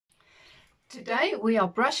Today we are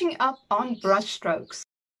brushing up on brush strokes.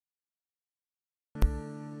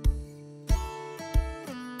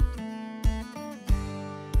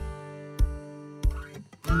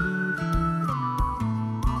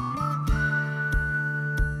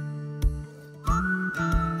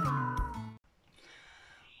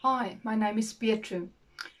 Hi, my name is Pietru.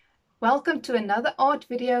 Welcome to another art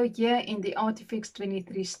video here in the Artifix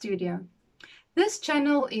 23 studio. This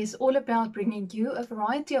channel is all about bringing you a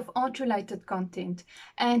variety of art-related content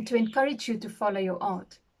and to encourage you to follow your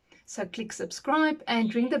art. So click subscribe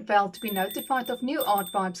and ring the bell to be notified of new art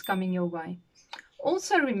vibes coming your way.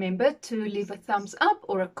 Also remember to leave a thumbs up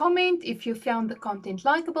or a comment if you found the content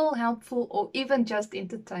likable, helpful, or even just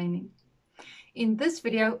entertaining. In this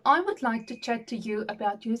video, I would like to chat to you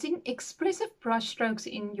about using expressive brush strokes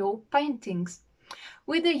in your paintings.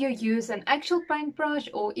 Whether you use an actual paintbrush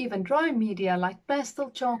or even dry media like pastel,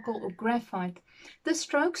 charcoal or graphite, the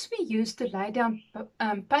strokes we use to lay down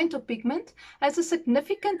paint or pigment has a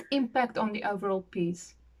significant impact on the overall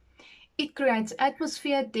piece. It creates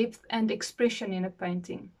atmosphere, depth and expression in a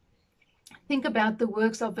painting. Think about the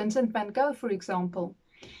works of Vincent van Gogh, for example.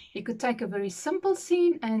 He could take a very simple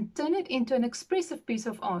scene and turn it into an expressive piece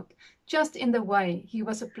of art, just in the way he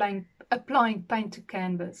was applying paint to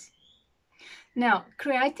canvas. Now,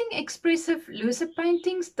 creating expressive, lucid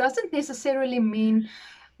paintings doesn't necessarily mean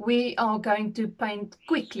we are going to paint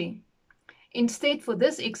quickly. Instead, for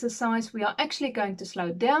this exercise, we are actually going to slow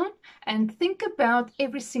down and think about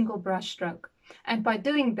every single brush stroke. And by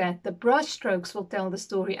doing that, the brush strokes will tell the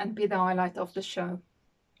story and be the highlight of the show.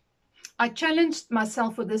 I challenged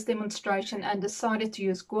myself for this demonstration and decided to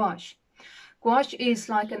use gouache. Gouache is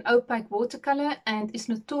like an opaque watercolor and is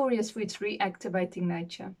notorious for its reactivating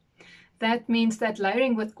nature. That means that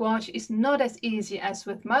layering with gouache is not as easy as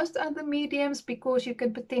with most other mediums because you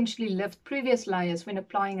can potentially lift previous layers when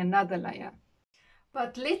applying another layer.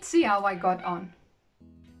 But let's see how I got on.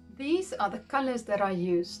 These are the colors that I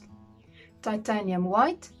used: titanium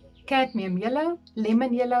white, cadmium yellow,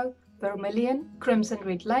 lemon yellow, vermilion, crimson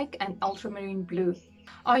red lake and ultramarine blue.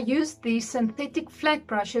 I used these synthetic flat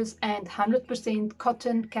brushes and 100%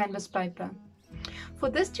 cotton canvas paper. For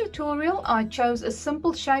this tutorial, I chose a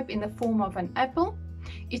simple shape in the form of an apple.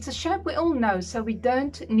 It's a shape we all know, so we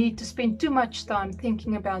don't need to spend too much time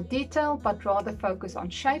thinking about detail, but rather focus on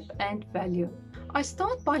shape and value. I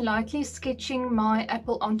start by lightly sketching my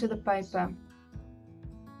apple onto the paper.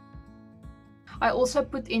 I also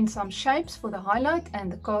put in some shapes for the highlight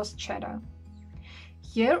and the cast shadow.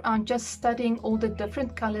 Here I'm just studying all the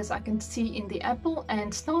different colors I can see in the apple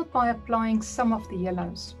and start by applying some of the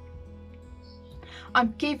yellows.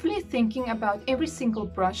 I'm carefully thinking about every single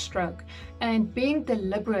brush stroke and being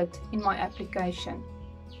deliberate in my application.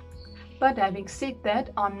 But having said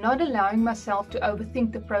that, I'm not allowing myself to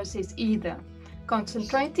overthink the process either,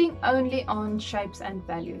 concentrating only on shapes and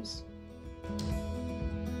values.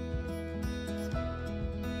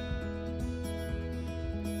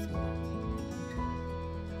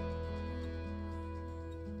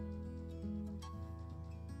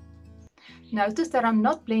 Notice that I'm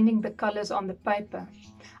not blending the colors on the paper.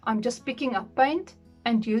 I'm just picking up paint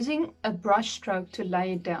and using a brush stroke to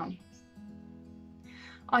lay it down.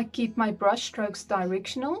 I keep my brush strokes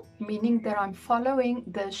directional, meaning that I'm following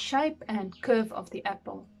the shape and curve of the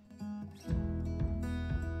apple.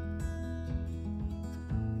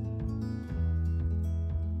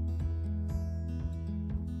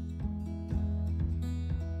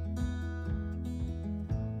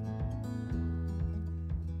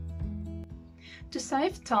 To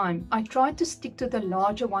save time, I tried to stick to the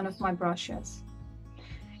larger one of my brushes.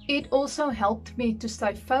 It also helped me to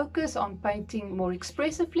stay focused on painting more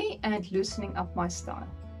expressively and loosening up my style.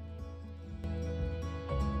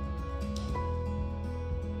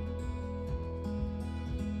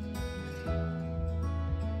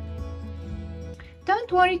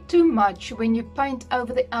 Don't worry too much when you paint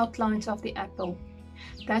over the outlines of the apple.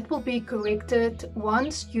 That will be corrected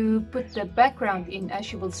once you put the background in,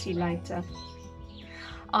 as you will see later.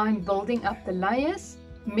 I'm building up the layers,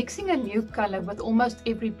 mixing a new color with almost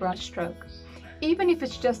every brush stroke, even if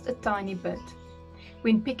it's just a tiny bit.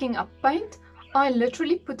 When picking up paint, I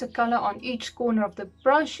literally put a color on each corner of the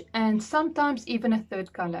brush and sometimes even a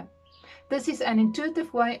third color. This is an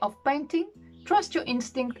intuitive way of painting. Trust your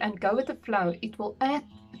instinct and go with the flow. It will add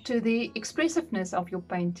to the expressiveness of your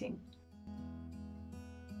painting.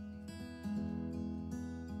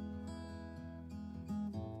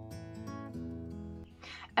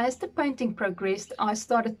 As the painting progressed, I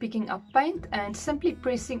started picking up paint and simply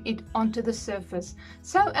pressing it onto the surface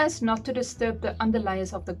so as not to disturb the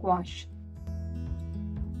underlayers of the gouache.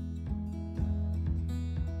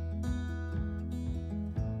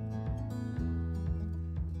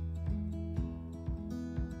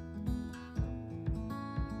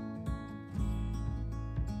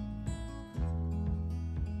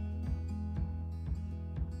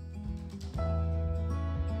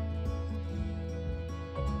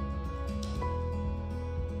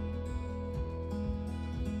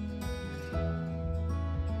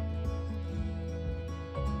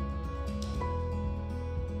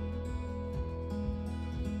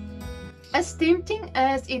 As tempting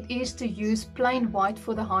as it is to use plain white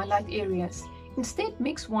for the highlight areas, instead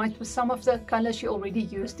mix white with some of the colors you already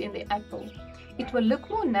used in the apple. It will look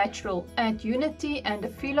more natural, add unity and a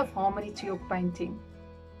feel of harmony to your painting.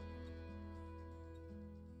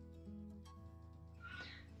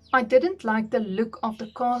 I didn't like the look of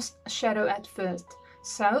the cast shadow at first,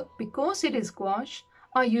 so because it is gouache,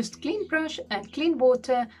 I used clean brush and clean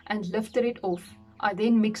water and lifted it off. I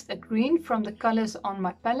then mixed a green from the colors on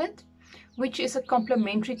my palette, which is a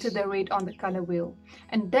complementary to the red on the color wheel,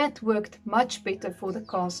 and that worked much better for the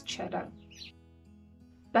cast shadow.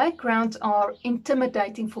 Backgrounds are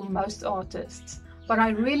intimidating for most artists, but I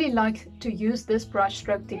really like to use this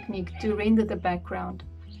brushstroke technique to render the background.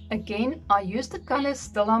 Again, I used the colors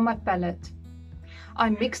still on my palette. I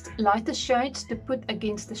mixed lighter shades to put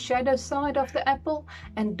against the shadow side of the apple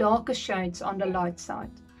and darker shades on the light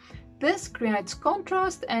side. This creates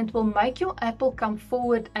contrast and will make your apple come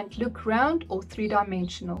forward and look round or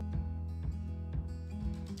three-dimensional.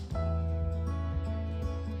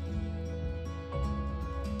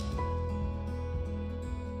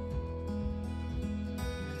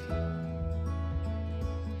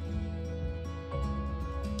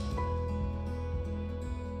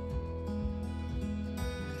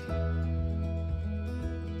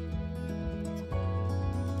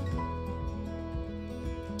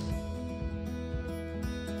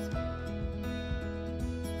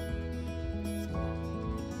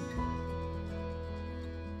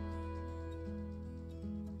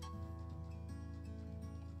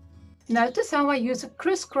 Notice how I use a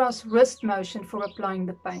crisscross wrist motion for applying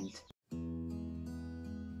the paint.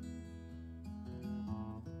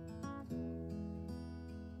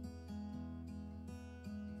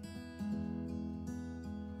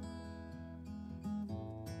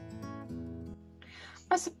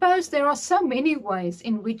 I suppose there are so many ways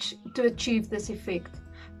in which to achieve this effect,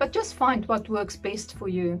 but just find what works best for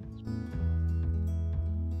you.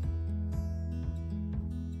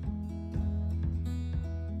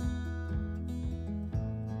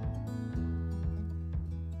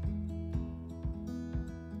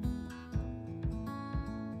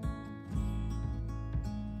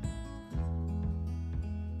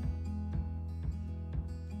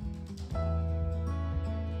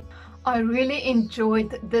 I really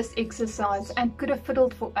enjoyed this exercise and could have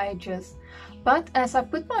fiddled for ages. But as I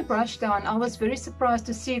put my brush down, I was very surprised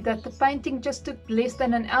to see that the painting just took less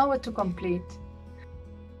than an hour to complete.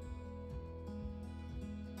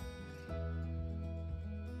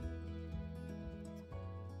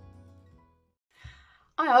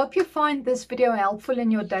 I hope you find this video helpful in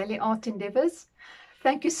your daily art endeavors.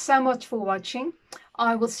 Thank you so much for watching.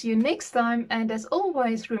 I will see you next time, and as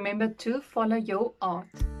always, remember to follow your art.